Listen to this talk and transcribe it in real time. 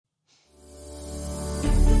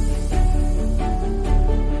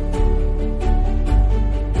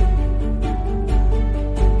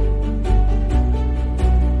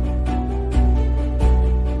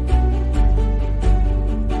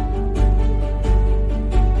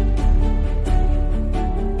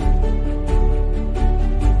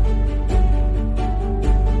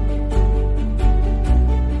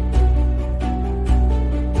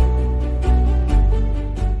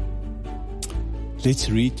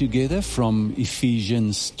Let's read together from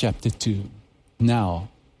Ephesians chapter 2. Now,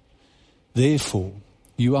 therefore,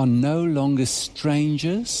 you are no longer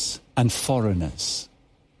strangers and foreigners,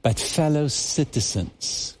 but fellow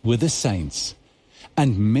citizens with the saints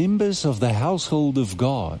and members of the household of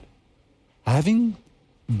God, having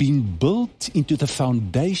been built into the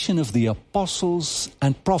foundation of the apostles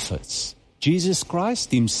and prophets, Jesus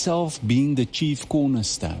Christ himself being the chief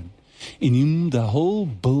cornerstone, in whom the whole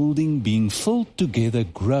building being filled together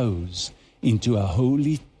grows into a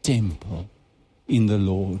holy temple in the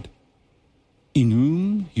Lord, in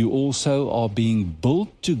whom you also are being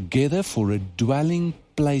built together for a dwelling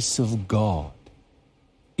place of God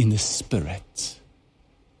in the Spirit.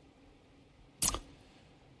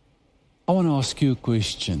 I want to ask you a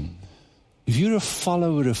question. If you're a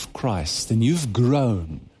follower of Christ and you've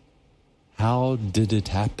grown, how did it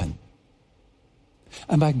happen?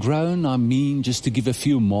 And by grown, I mean, just to give a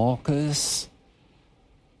few markers,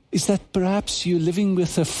 is that perhaps you're living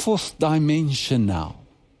with a fourth dimension now.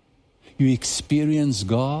 You experience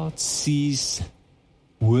God, sees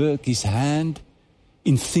work, His hand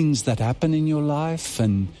in things that happen in your life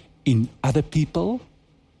and in other people.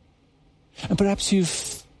 And perhaps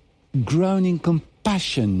you've grown in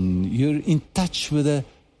compassion. You're in touch with the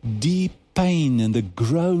deep pain and the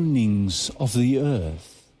groanings of the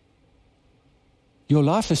earth. Your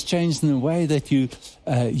life has changed in a way that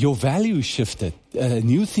your values shifted.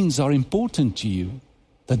 New things are important to you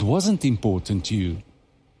that wasn't important to you.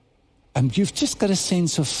 And you've just got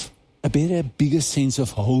a bigger sense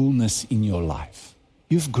of wholeness in your life.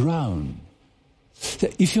 You've grown. So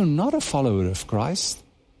if you're not a follower of Christ,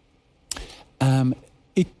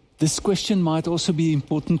 this question might also be an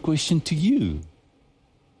important question to you.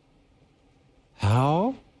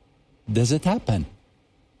 How does it happen?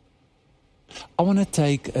 I want to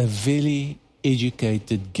take a very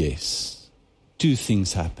educated guess. Two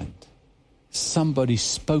things happened. Somebody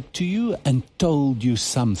spoke to you and told you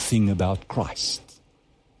something about Christ,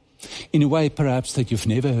 in a way perhaps that you've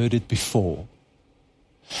never heard it before.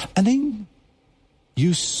 And then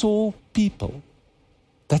you saw people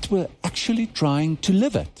that were actually trying to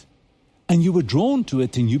live it. And you were drawn to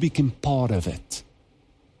it and you became part of it.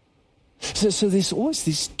 So there's always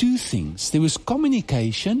these two things. There was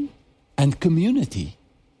communication and community.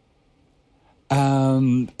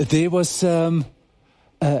 There was a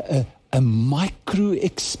micro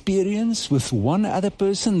experience with one other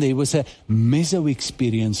person. There was a meso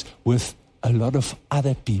experience with a lot of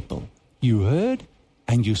other people. You heard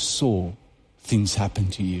and you saw things happen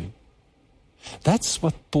to you. That's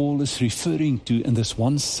what Paul is referring to in this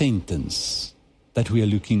one sentence that we are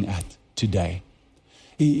looking at today.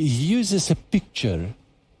 He uses a picture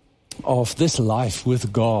of this life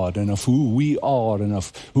with God and of who we are and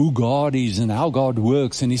of who God is and how God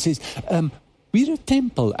works. And he says, we're a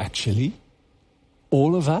temple actually,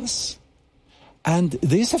 all of us. And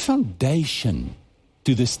there's a foundation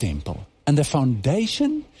to this temple. And the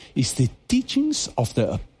foundation is the teachings of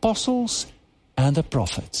the apostles and the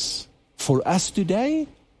prophets. For us today,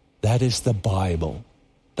 that is the Bible.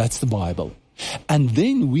 That's the Bible. And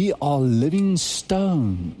then we are living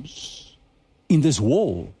stones in this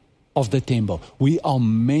wall of the temple. We are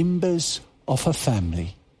members of a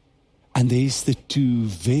family. And there's the two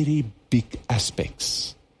very big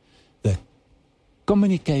aspects. The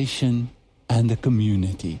communication and the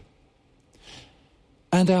community.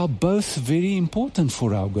 And they are both very important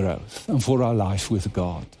for our growth and for our life with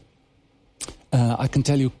God. I can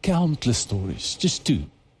tell you countless stories, just two.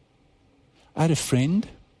 I had a friend,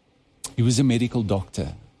 he was a medical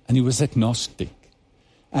doctor, and he was agnostic.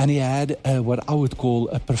 And he had what I would call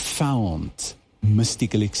a profound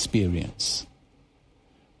mystical experience.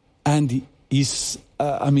 And his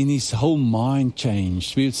whole mind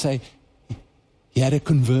changed. We would say he had a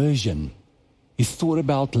conversion. He thought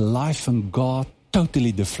about life and God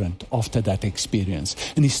totally different after that experience.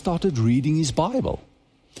 And he started reading his Bible.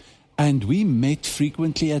 And we met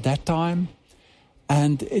frequently at that time.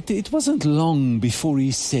 And it wasn't long before he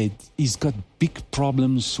said he's got big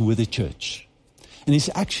problems with the church. And he's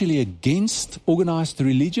actually against organized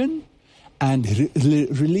religion. And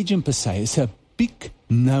religion per se is a big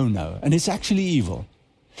no-no. And it's actually evil.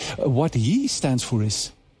 What he stands for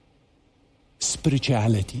is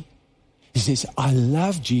spirituality. He says, I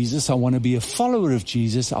love Jesus. I want to be a follower of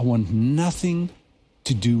Jesus. I want nothing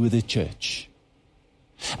to do with the church.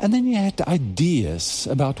 And then he had ideas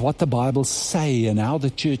about what the Bible say and how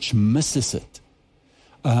the church misses it.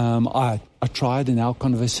 I tried in our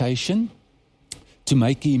conversation to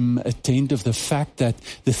make him attend of the fact that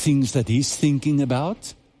the things that he's thinking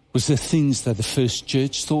about was the things that the first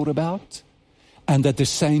church thought about. and that the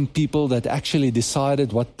same people that actually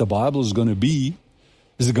decided what the Bible is going to be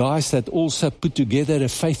is the guys that also put together a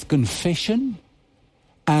faith confession,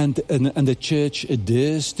 and the church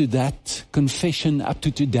adheres to that confession up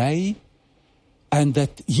to today, and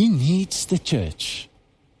that he needs the church.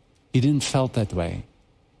 He didn't felt that way.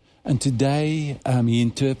 And today he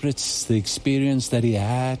interprets the experience that he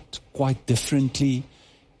had quite differently,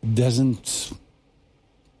 doesn't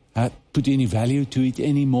put any value to it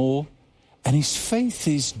anymore, and his faith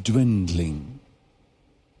is dwindling.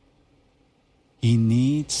 He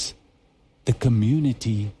needs the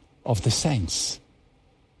community of the saints.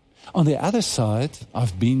 On the other side,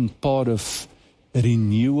 I've been part of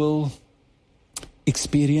renewal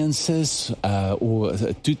experiences, or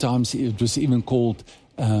 2 times it was even called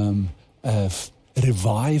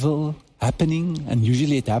revival happening, and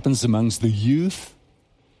usually it happens amongst the youth.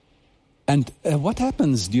 And what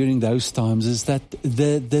happens during those times is that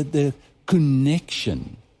the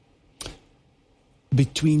connection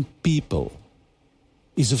between people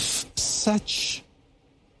is to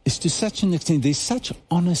such an extent, there's such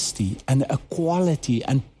honesty and a quality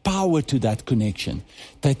and power to that connection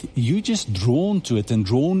that you're just drawn to it and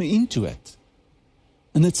drawn into it.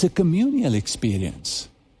 And it's a communal experience.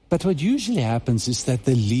 But what usually happens is that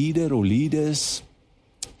the leader or leaders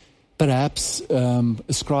perhaps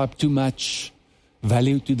ascribe too much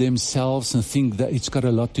value to themselves and think that it's got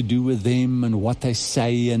a lot to do with them and what they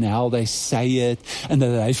say and how they say it, and that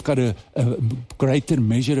they've got a greater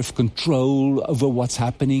measure of control over what's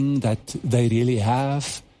happening that they really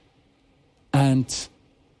have. And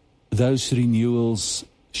those renewals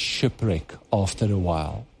shipwreck after a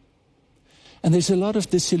while. And there's a lot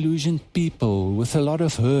of disillusioned people with a lot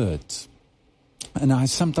of hurt. And I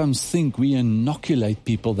sometimes think we inoculate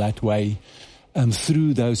people that way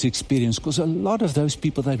through those experiences, because a lot of those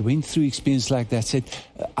people that went through experience like that said,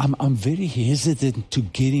 I'm very hesitant to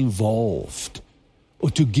get involved or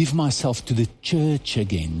to give myself to the church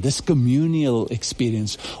again, this communal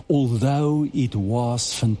experience, although it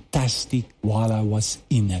was fantastic while I was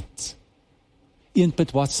in it. Ian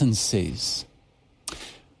Pitt Watson says,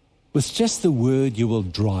 with just the word you will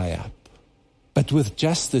dry up, but with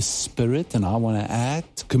just the Spirit, and I want to add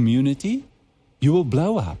community, you will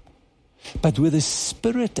blow up. But with the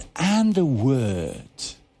Spirit and the Word,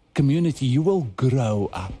 community, you will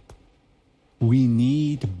grow up. We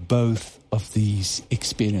need both of these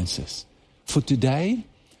experiences. For today,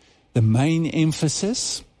 the main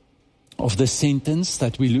emphasis of the sentence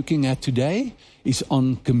that we're looking at today is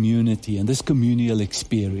on community and this communal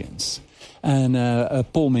experience. And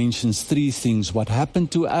Paul mentions 3 things: what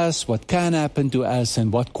happened to us, what can happen to us,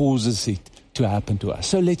 and what causes it to happen to us.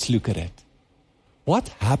 So let's look at it. What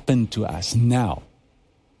happened to us now?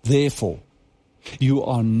 Therefore, you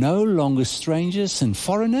are no longer strangers and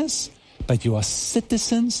foreigners, but you are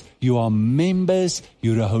citizens, you are members,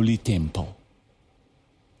 you're a holy temple.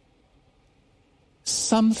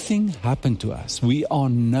 Something happened to us. We are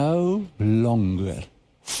no longer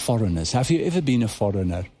foreigners. Have you ever been a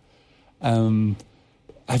foreigner?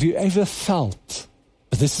 Have you ever felt,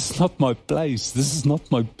 this is not my place, this is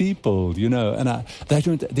not my people, and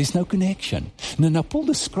there's no connection. Now Paul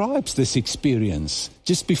describes this experience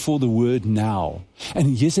just before the word now.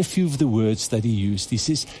 And here's a few of the words that he used. He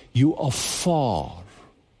says, you are far.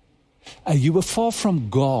 You were far from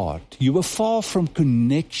God. You were far from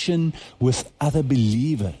connection with other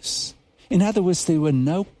believers. In other words, there were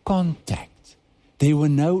no contact. There were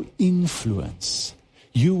no influence.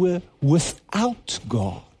 You were without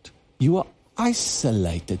God. You were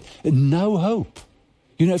isolated. No hope.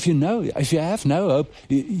 If you have no hope,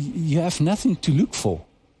 you have nothing to look for.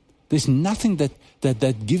 There's nothing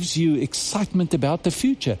that gives you excitement about the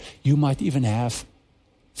future. You might even have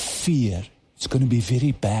fear. It's going to be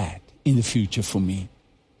very bad in the future for me.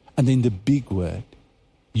 And then the big word,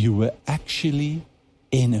 you were actually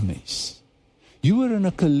enemies. You were in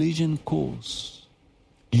a collision course.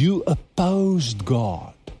 You opposed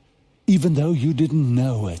God, even though you didn't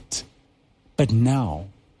know it. But now,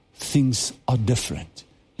 things are different.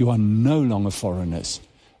 You are no longer foreigners.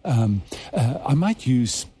 I might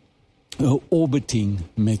use an orbiting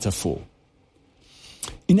metaphor.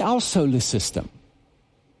 In our solar system,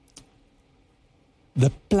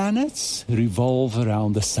 the planets revolve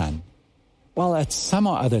around the sun. Well, at some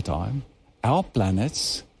other time, our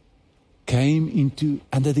planets came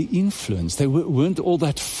under the influence. They weren't all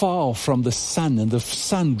that far from the sun, and the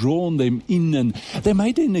sun drawn them in, and they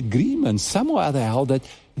made an agreement somehow or other how that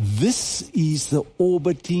this is the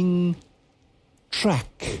orbiting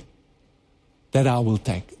track that I will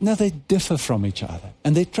take. Now, they differ from each other,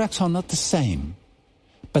 and their tracks are not the same,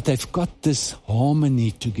 but they've got this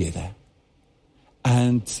harmony together.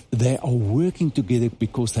 And they are working together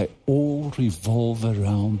because they all revolve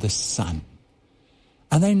around the sun.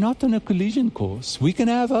 And they're not on a collision course. We can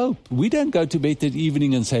have hope. We don't go to bed at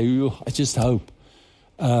evening and say, "Oh, I just hope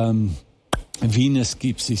Venus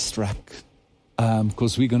keeps his track."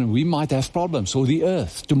 Because we might have problems. Or the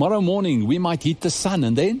earth. Tomorrow morning we might hit the sun,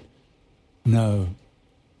 and then? No.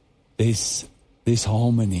 There's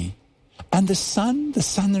harmony. And the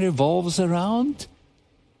sun revolves around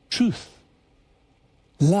truth,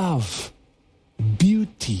 love,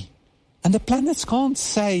 beauty. And the planets can't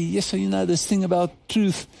say, yes, so this thing about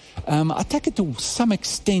truth. I take it to some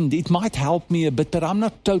extent. It might help me a bit, but I'm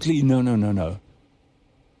not totally, no.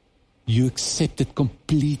 You accept it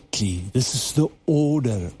completely. This is the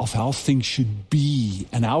order of how things should be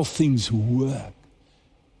and how things work.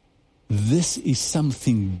 This is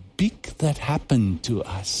something big that happened to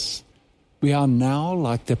us. We are now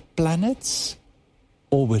like the planets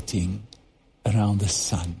orbiting around the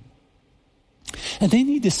sun. And then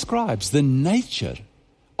he describes the nature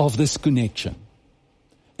of this connection.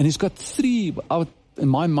 And he's got 3, in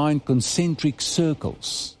my mind, concentric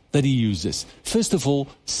circles that he uses. First of all,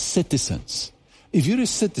 citizens. If you're a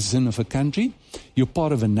citizen of a country, you're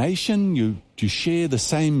part of a nation, you share the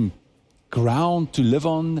same ground to live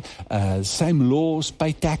on, same laws,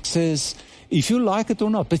 pay taxes, if you like it or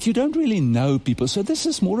not, but you don't really know people. So this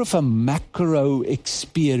is more of a macro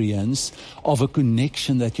experience of a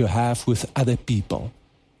connection that you have with other people.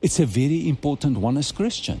 It's a very important one as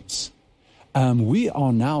Christians. We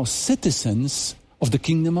are now citizens of the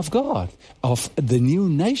kingdom of God, of the new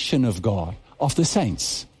nation of God, of the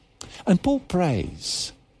saints. And Paul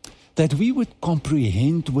prays that we would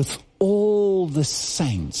comprehend with all the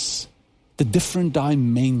saints the different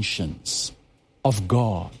dimensions of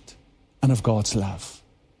God and of God's love.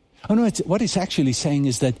 What it's actually saying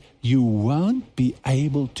is that you won't be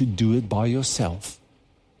able to do it by yourself.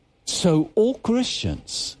 So all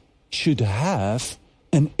Christians should have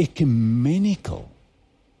an ecumenical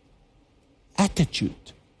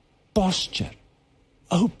attitude, posture,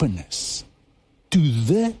 openness to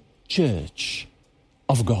the church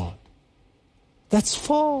of God. That's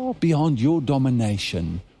far beyond your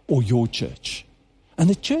domination or your church. And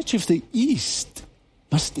the church of the East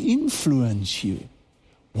must influence you.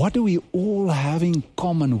 What do we all have in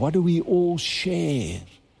common? What do we all share?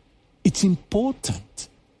 It's important.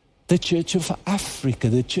 The Church of Africa,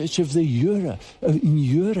 the Church of in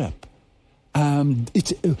Europe.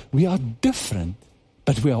 We are different,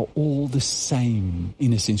 but we are all the same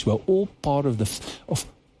in a sense. We are all part of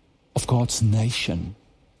God's nation.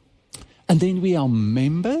 And then we are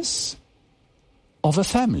members of a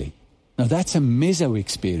family. Now that's a meso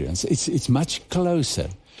experience. It's much closer.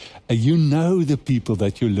 You know the people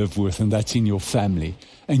that you live with, and that's in your family.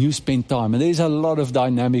 And you spend time. And there's a lot of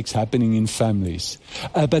dynamics happening in families.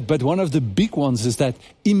 But one of the big ones is that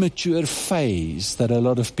immature phase that a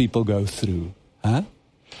lot of people go through.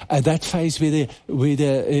 That phase where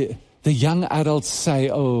the young adults say,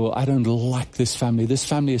 "Oh, I don't like this family. This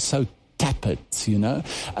family is so tepid,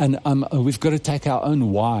 and we've got to take our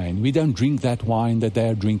own wine. We don't drink that wine that they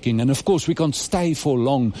are drinking. And of course, we can't stay for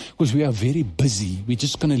long because we are very busy. We're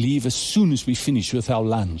just going to leave as soon as we finish with our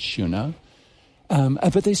lunch,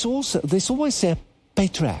 But there's always a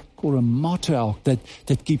patriarch or a matriarch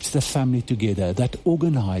that keeps the family together, that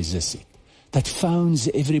organizes it, that phones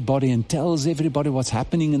everybody and tells everybody what's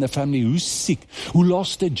happening in the family, who's sick, who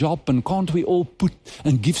lost a job, and can't we all put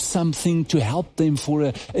and give something to help them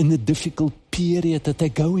in the difficult period that they're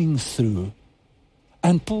going through.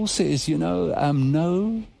 And Paul says,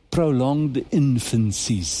 no prolonged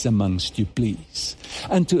infancies amongst you, please.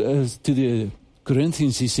 And to the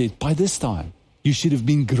Corinthians, he said, by this time, you should have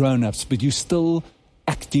been grown-ups, but you're still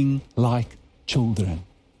acting like children.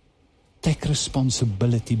 Take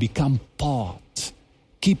responsibility, become part,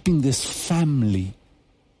 keeping this family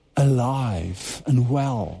alive and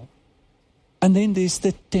well. And then there's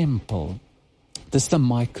the temple. There's the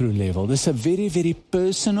micro level. There's a very, very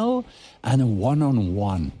personal and a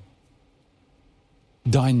one-on-one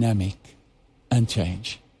dynamic and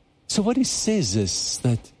change. So what he says is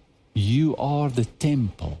that you are the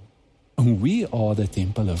temple, and we are the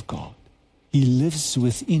temple of God. He lives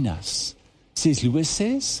within us. Lewis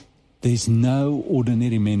says, there's no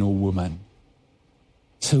ordinary man or woman.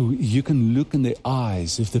 So you can look in the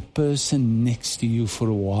eyes of the person next to you for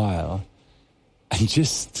a while and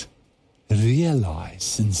just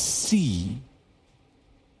realize and see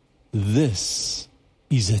this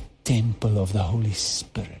is a temple of the Holy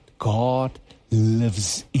Spirit. God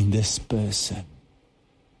lives in this person.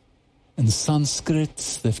 In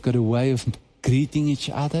Sanskrit, they've got a way of greeting each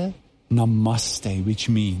other, namaste, which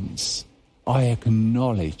means I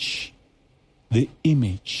acknowledge the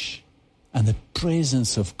image and the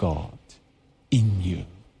presence of God in you.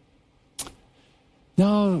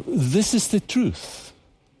 Now, this is the truth.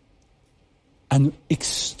 And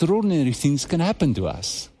extraordinary things can happen to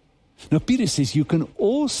us. Now, Peter says you can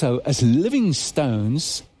also, as living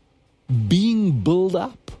stones, being built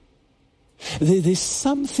up. There's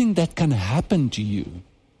something that can happen to you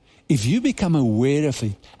if you become aware of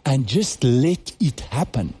it and just let it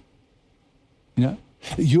happen. You know,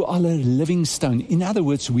 you are a living stone. In other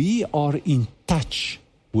words, we are in touch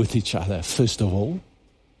with each other, first of all.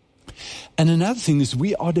 And another thing is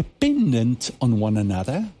we are dependent on one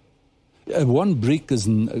another. One brick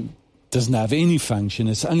doesn't have any function.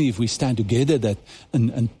 It's only if we stand together that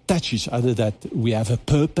and touch each other that we have a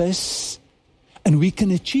purpose and we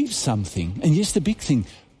can achieve something. And here's the big thing.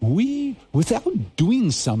 We, without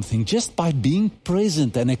doing something, just by being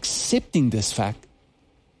present and accepting this fact,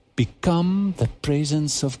 become the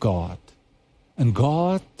presence of God. And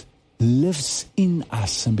God lives in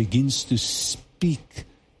us and begins to speak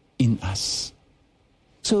in us.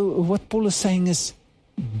 So what Paul is saying is,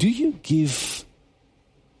 do you give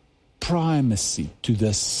primacy to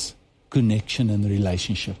this connection and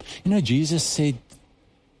relationship? You know, Jesus said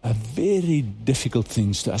very difficult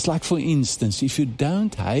things to us. Like, for instance, if you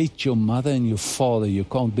don't hate your mother and your father, you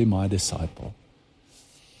can't be my disciple.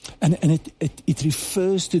 And it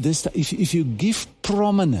refers to this, that if you give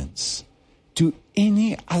prominence to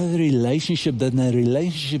any other relationship than a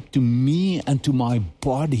relationship to me and to my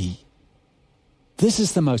body, this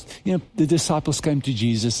is the most. You know, the disciples came to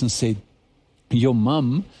Jesus and said, your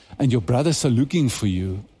mom and your brothers are looking for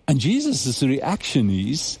you. And Jesus' reaction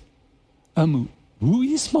is, who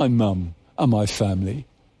is my mom and my family?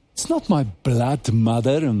 It's not my blood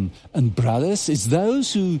mother and brothers. It's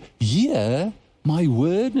those who hear my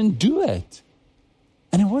word and do it.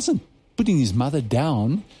 And it wasn't putting his mother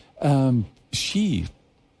down. She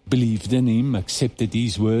believed in him, accepted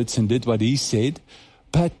his words and did what he said.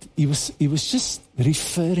 But he was just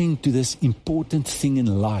referring to this important thing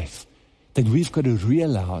in life, that we've got to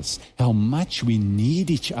realize how much we need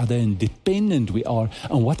each other and dependent we are,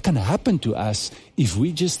 and what can happen to us if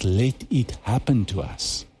we just let it happen to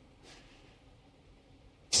us.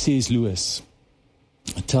 C.S. Lewis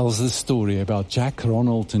tells this story about Jack,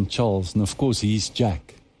 Ronald, and Charles, and of course he's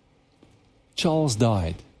Jack. Charles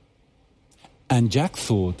died, and Jack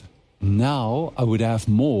thought, now I would have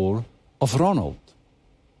more of Ronald.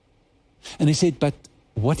 And he said, but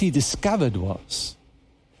what he discovered was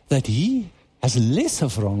that he has less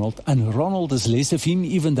of Ronald and Ronald has less of him,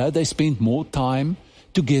 even though they spent more time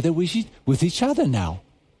together with each other now.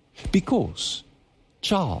 Because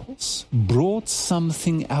Charles brought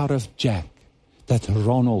something out of Jack that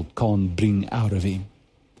Ronald can't bring out of him.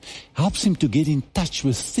 Helps him to get in touch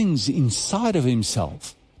with things inside of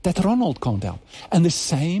himself that Ronald can't help. And the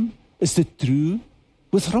same is the true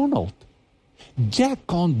with Ronald. Jack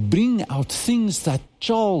can't bring out things that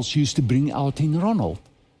Charles used to bring out in Ronald.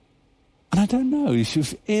 And I don't know if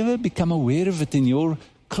you've ever become aware of it in your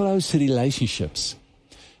close relationships,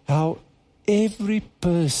 how every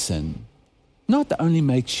person not only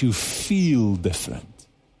makes you feel different,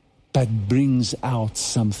 but brings out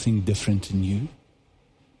something different in you.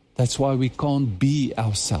 That's why we can't be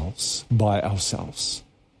ourselves by ourselves.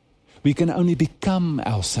 We can only become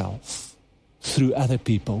ourselves through other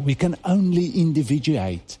people. We can only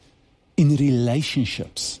individuate in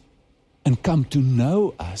relationships and come to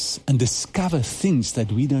know us and discover things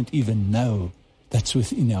that we don't even know that's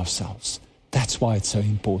within ourselves. That's why it's so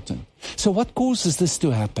important. So what causes this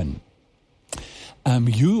to happen?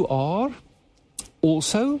 You are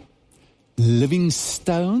also living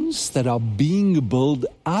stones that are being built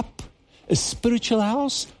up, a spiritual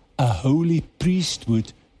house, a holy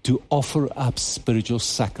priesthood to offer up spiritual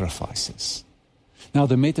sacrifices. Now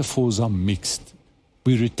the metaphors are mixed.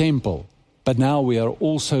 We're a temple, but now we are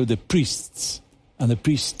also the priests and the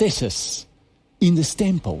priestesses in this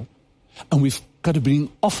temple. And we've got to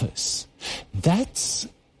bring offers. That's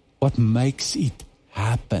what makes it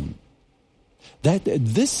happen.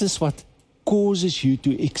 This is what causes you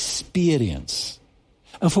to experience.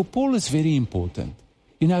 And for Paul, it's very important.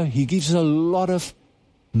 You know, he gives a lot of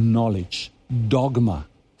knowledge, dogma,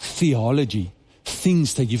 theology,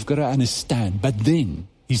 things that you've got to understand. But then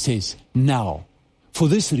he says, now, for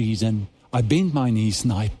this reason, I bend my knees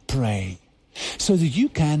and I pray so that you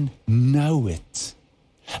can know it.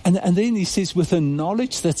 And then he says, with a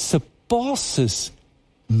knowledge that surpasses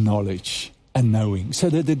knowledge and knowing. So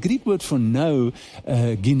that the Greek word for know,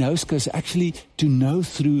 ginosko, is actually to know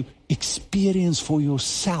through experience for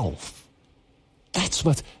yourself. That's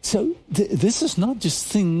what, so this is not just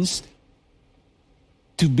things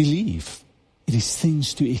to believe. It is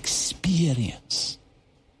things to experience.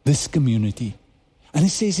 This community. And it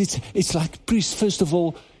says it's like priests. First of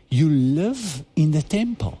all, you live in the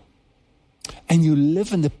temple. And you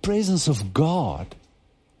live in the presence of God.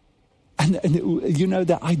 And you know,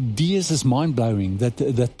 the ideas is mind-blowing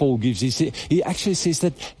that Paul gives. He actually says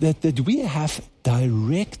that we have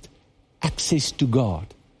direct access to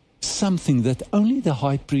God. Something that only the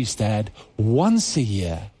high priest had once a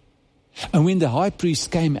year. And when the high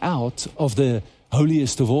priest came out of the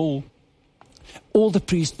holiest of all the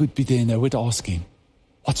priests would be there and they would ask him,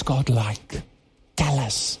 what's God like? Tell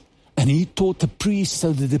us. And he taught the priest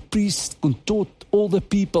so that the priest could taught all the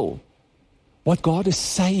people what God is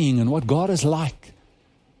saying and what God is like.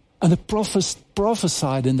 And the prophets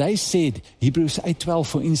prophesied and they said, Hebrews 8:12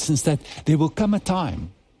 for instance, that there will come a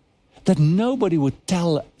time that nobody would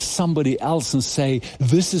tell somebody else and say,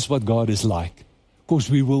 this is what God is like. Because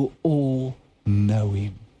we will all know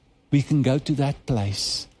him. We can go to that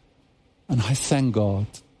place. And I thank God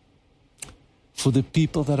for the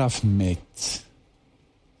people that I've met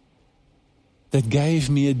that gave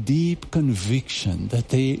me a deep conviction that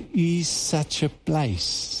there is such a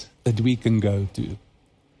place that we can go to.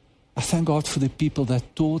 I thank God for the people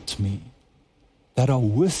that taught me, that are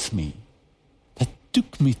with me, that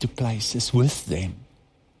took me to places with them.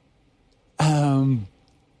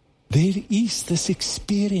 There is this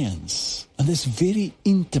experience and this very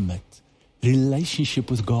intimate relationship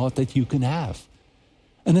with God that you can have.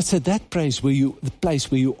 And it's at that place where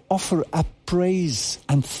you offer up praise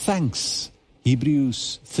and thanks.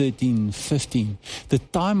 Hebrews 13:15. The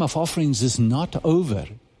time of offerings is not over,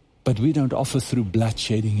 but we don't offer through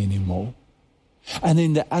bloodshedding anymore. And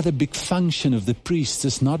then the other big function of the priest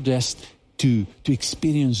is not just to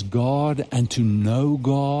experience God and to know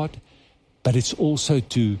God, but it's also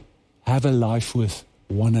to have a life with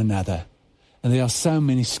one another. And there are so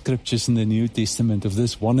many scriptures in the New Testament of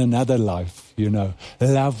this one another life, you know.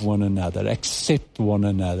 Love one another, accept one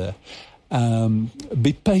another,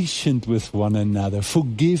 be patient with one another,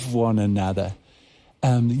 forgive one another.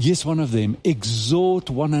 Here's one of them, exhort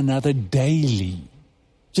one another daily.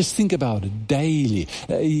 Just think about it, daily.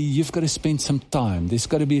 You've got to spend some time. There's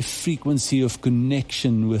got to be a frequency of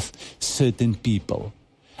connection with certain people.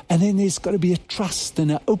 And then there's got to be a trust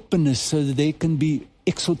and an openness so that there can be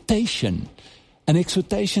exhortation. And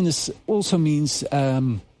exhortation also means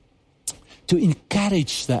to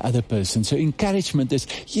encourage the other person. So encouragement is,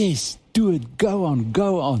 yes, do it, go on,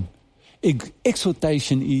 go on.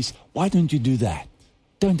 Exhortation is, why don't you do that?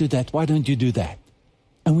 Don't do that, why don't you do that?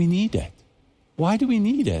 And we need it. Why do we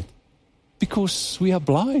need it? Because we are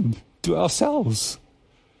blind to ourselves.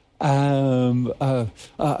 I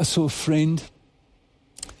saw a friend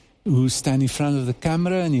who stand in front of the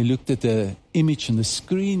camera and he looked at the image on the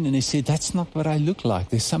screen and he said, that's not what I look like.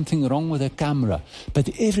 There's something wrong with the camera. But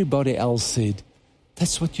everybody else said,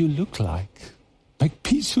 that's what you look like. Make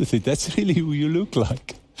peace with it. That's really who you look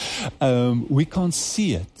like. We can't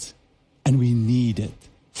see it and we need it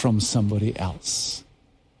from somebody else.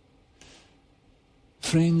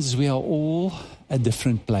 Friends, we are all at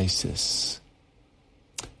different places.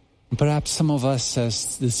 Perhaps some of us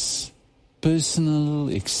has this personal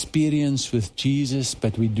experience with Jesus,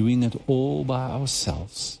 but we're doing it all by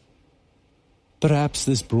ourselves. Perhaps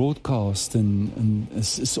this broadcast and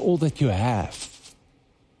it's all that you have.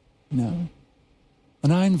 No.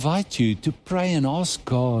 And I invite you to pray and ask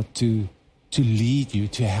God to lead you,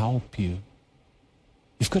 to help you.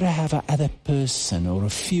 You've got to have another person or a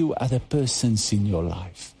few other persons in your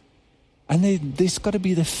life. And there's got to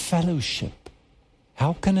be the fellowship.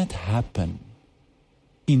 How can it happen?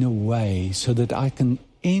 In a way so that I can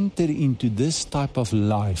enter into this type of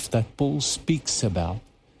life that Paul speaks about,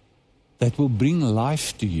 that will bring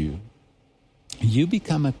life to you. You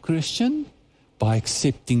become a Christian by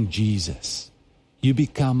accepting Jesus. You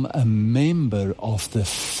become a member of the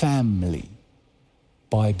family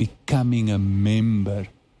by becoming a member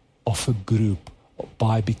of a group,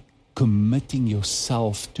 by committing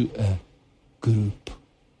yourself to a group.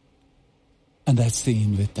 And that's the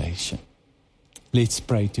invitation. Let's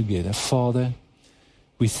pray together. Father,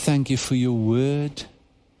 we thank you for your word.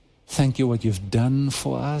 Thank you what you've done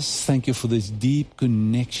for us. Thank you for this deep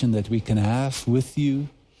connection that we can have with you.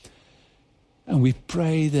 And we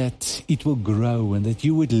pray that it will grow and that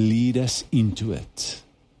you would lead us into it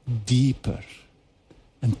deeper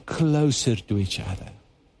and closer to each other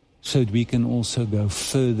so that we can also go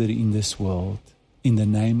further in this world. In the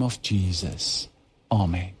name of Jesus.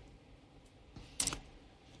 Amen.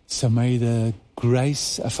 So may the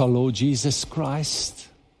grace of our Lord Jesus Christ,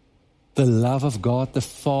 the love of God the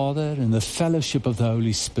Father, and the fellowship of the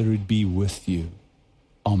Holy Spirit be with you.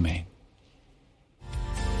 Amen.